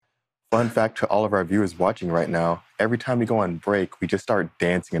Fun fact to all of our viewers watching right now, every time we go on break, we just start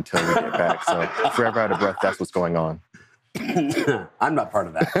dancing until we get back. So forever out of breath, that's what's going on. I'm not part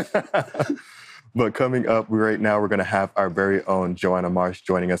of that. But coming up right now, we're going to have our very own Joanna Marsh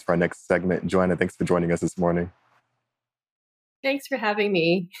joining us for our next segment. Joanna, thanks for joining us this morning. Thanks for having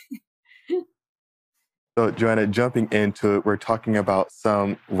me. So Joanna, jumping into it, we're talking about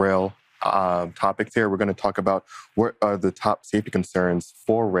some rail topics here. We're going to talk about what are the top safety concerns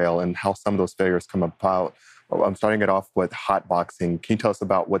for rail and how some of those failures come about. I'm starting it off with hotboxing. Can you tell us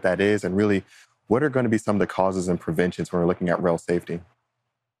about what that is and really what are going to be some of the causes and preventions when we're looking at rail safety?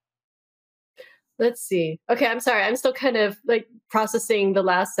 Let's see. Okay, I'm sorry. I'm still kind of like processing the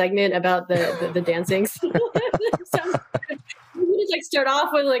last segment about the dancing. We just like start off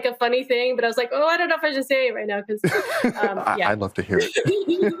with like a funny thing, but I was like, oh, I don't know if I should say it right now because yeah. I'd love to hear it.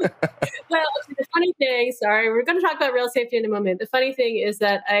 Well, the funny thing, sorry, we're going to talk about rail safety in a moment. The funny thing is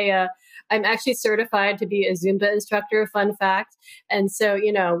that I'm actually certified to be a Zumba instructor, fun fact. And so,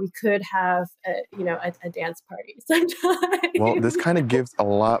 we could have, a dance party sometime. Well, this kind of gives a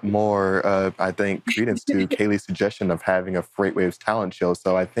lot more, I think, credence to Kaylee's suggestion of having a Freight Waves talent show.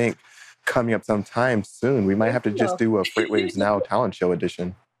 So I think coming up sometime soon, we might have to just do a Freight Waves Now talent show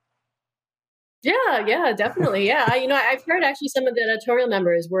edition. Yeah, definitely. Yeah. I've heard actually some of the editorial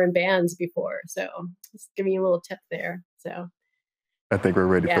members were in bands before. So just giving you a little tip there. So I think we're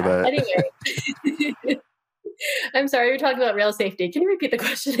ready for that. Anyway, I'm sorry, you're talking about rail safety. Can you repeat the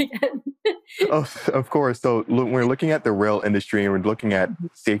question again? Oh, of course. So we're looking at the rail industry and we're looking at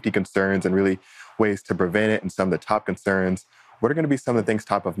safety concerns and really ways to prevent it and some of the top concerns. What are going to be some of the things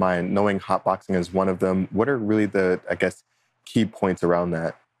top of mind? Knowing hotboxing is one of them. What are really the, key points around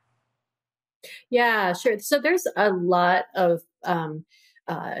that? Yeah, sure. So there's a lot of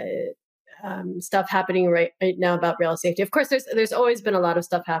stuff happening right now about rail safety. Of course, there's always been a lot of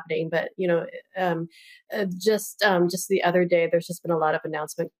stuff happening, but just the other day, there's just been a lot of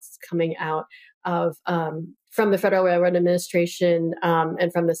announcements coming out of from the Federal Railroad Administration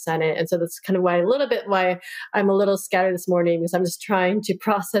and from the Senate, and so that's kind of why I'm a little scattered this morning because I'm just trying to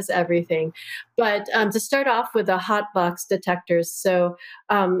process everything. But to start off with the hot box detectors, so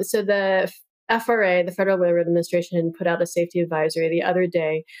the FRA, the Federal Railroad Administration, put out a safety advisory the other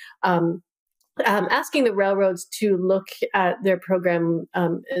day. Asking the railroads to look at their program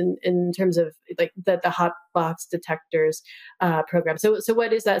in terms of like the hot box detectors program. So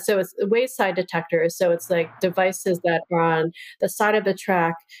what is that? So it's wayside detectors. So it's like devices that are on the side of the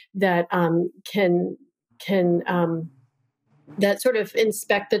track that can that sort of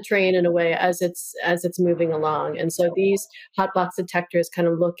inspect the train in a way as it's moving along. And so these hot box detectors kind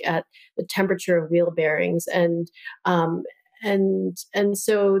of look at the temperature of wheel bearings and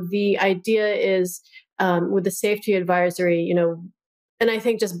so the idea is with the safety advisory, and I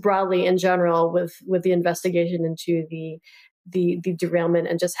think just broadly in general with the investigation into the derailment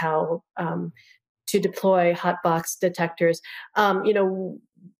and just how to deploy hot box detectors, how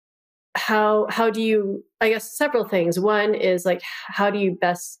do you, I guess several things. One is like, how do you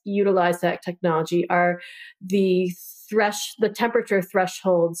best utilize that technology? Are the temperature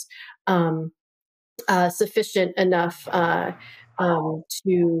thresholds sufficient enough to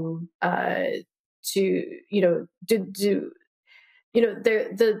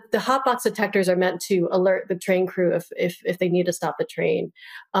the hot box detectors are meant to alert the train crew if they need to stop the train.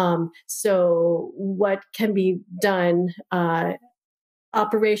 So what can be done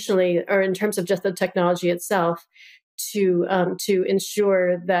operationally or in terms of just the technology itself to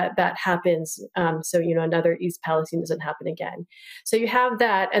ensure that happens. So, another East Palestine doesn't happen again. So you have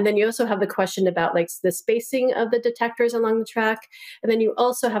that. And then you also have the question about like the spacing of the detectors along the track. And then you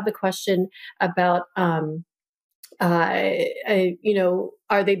also have the question about, are they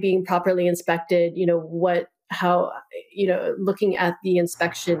being properly inspected? Looking at the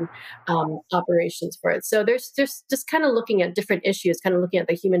inspection operations for it. So there's just kind of looking at different issues, kind of looking at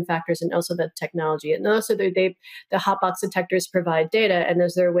the human factors and also the technology. And also the hotbox detectors provide data, and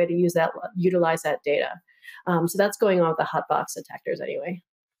is there a way to utilize that data? So that's going on with the hotbox detectors anyway.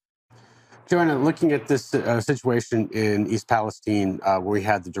 Joanna, looking at this situation in East Palestine, where we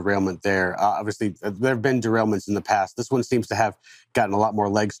had the derailment there, obviously there have been derailments in the past. This one seems to have gotten a lot more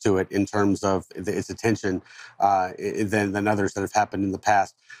legs to it in terms of its attention than others that have happened in the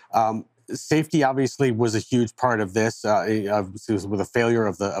past. Safety obviously was a huge part of this. With a failure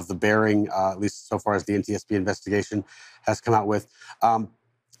of the bearing, at least so far as the NTSB investigation has come out with.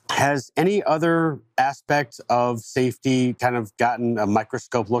 Has any other aspect of safety kind of gotten a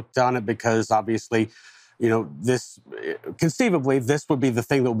microscope looked on it? Because obviously, this conceivably this would be the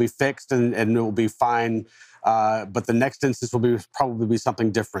thing that will be fixed and it will be fine. But the next instance will probably be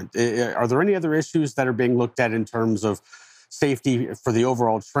something different. Are there any other issues that are being looked at in terms of safety for the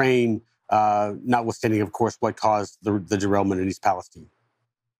overall train, notwithstanding, of course, what caused the derailment in East Palestine?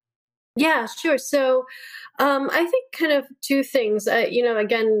 Yeah, sure. So I think kind of two things.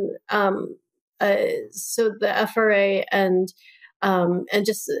 Again, so the FRA and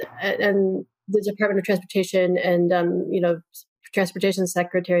the Department of Transportation and Transportation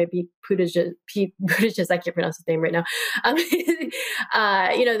Secretary Pete Buttigieg, I can't pronounce his name right now.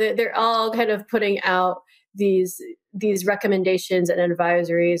 They're all kind of putting out these recommendations and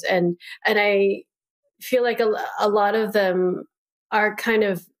advisories, and I feel like a lot of them are kind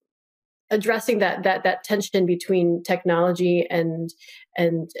of addressing that tension between technology and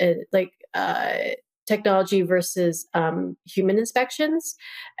technology versus human inspections,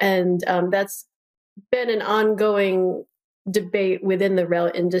 and that's been an ongoing debate within the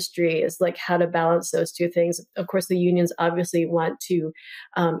rail industry, is like how to balance those two things. Of course, the unions obviously want to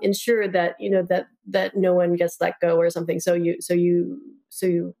ensure that that no one gets let go or something. It's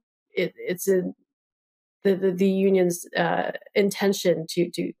the union's intention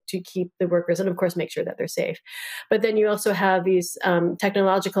to keep the workers and of course make sure that they're safe. But then you also have these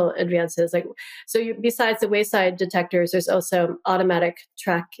technological advances, besides the wayside detectors, there's also automatic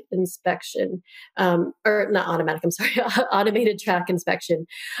track inspection, or not automatic, I'm sorry, automated track inspection,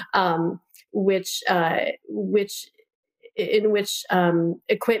 which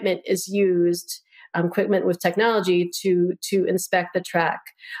equipment is used, equipment with technology to inspect the track,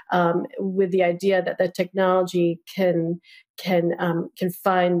 with the idea that the technology can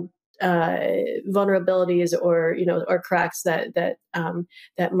find vulnerabilities or cracks that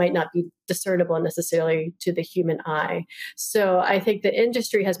might not be discernible necessarily to the human eye. So I think the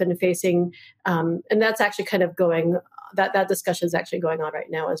industry has been facing, and that's actually kind of that discussion is actually going on right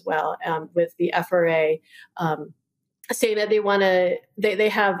now as well, with the FRA. Saying that they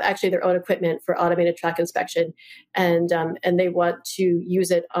have actually their own equipment for automated track inspection, and they want to use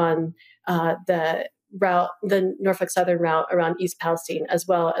it on the Norfolk Southern route around East Palestine, as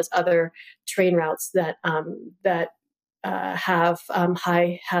well as other train routes that have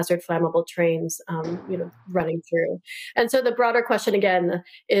high hazard flammable trains running through. And so the broader question again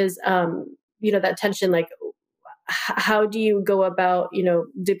is that tension, like how do you go about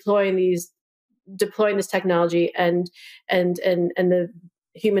deploying this technology and the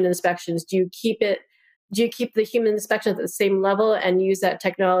human inspections? Do you keep the human inspections at the same level and use that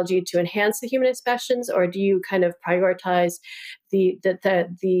technology to enhance the human inspections, or do you kind of prioritize the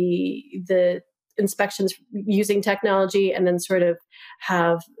inspections using technology and then sort of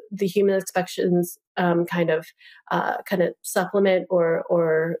have the human inspections kind of supplement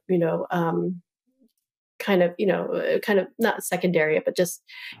or kind of not secondary, but just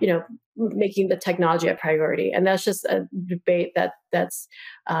making the technology a priority. And that's just a debate that's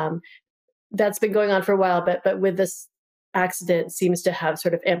been going on for a while, but with this accident seems to have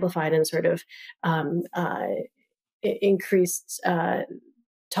sort of amplified and sort of increased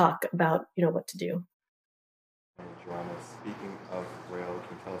talk about what to do. Joanna, speaking of rail,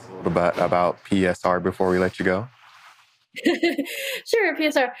 can you tell us a little bit about PSR before we let you go? Sure,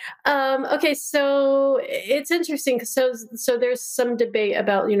 PSR. Okay, so it's interesting. So there's some debate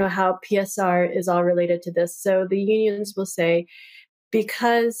about how PSR is all related to this. So the unions will say,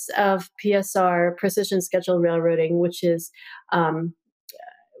 because of PSR, precision scheduled railroading, which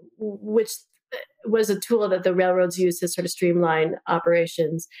was a tool that the railroads used to sort of streamline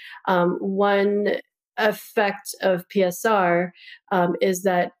operations. One effect of PSR is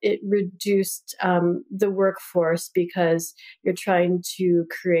that it reduced the workforce, because you're trying to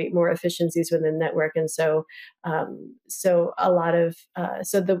create more efficiencies within the network, and so a lot of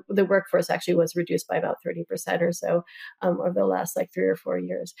the workforce actually was reduced by about 30% or so over the last 3 or 4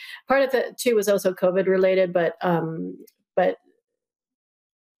 years. Part of it too was also COVID related, but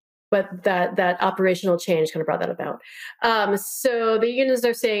that operational change kind of brought that about. So the unions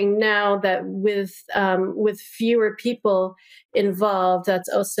are saying now that with fewer people involved, that's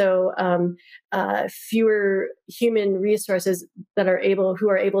also fewer human resources who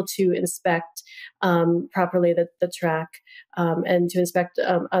are able to inspect properly the track and to inspect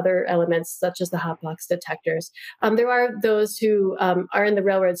other elements such as the hotbox detectors. There are those who are in the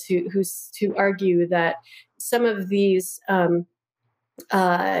railroads who argue that some of these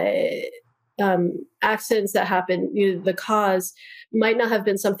accidents that happen, the cause might not have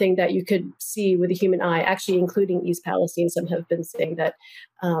been something that you could see with a human eye. Actually, including East Palestine, some have been saying that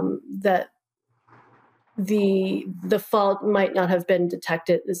the fault might not have been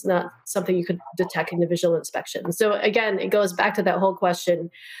detected. It's not something you could detect in the visual inspection. So again, it goes back to that whole question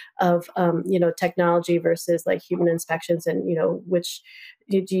of technology versus like human inspections, and which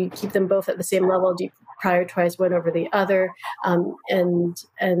do you keep them both at the same level? Do you prioritize one over the other? And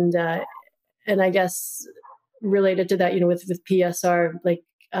I guess related to that, with PSR, like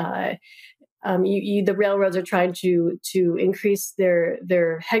the railroads are trying to increase their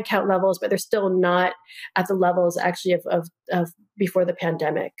headcount levels, but they're still not at the levels actually of before the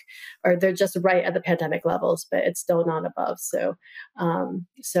pandemic, or they're just right at the pandemic levels, but it's still not above. So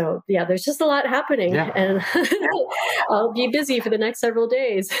yeah, there's just a lot happening, and I'll be busy for the next several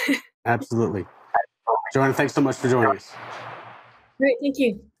days. Absolutely. Joanna, thanks so much for joining us. Great, thank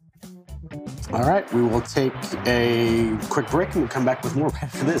you. All right, we will take a quick break and we'll come back with more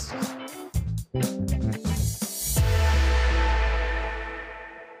after this.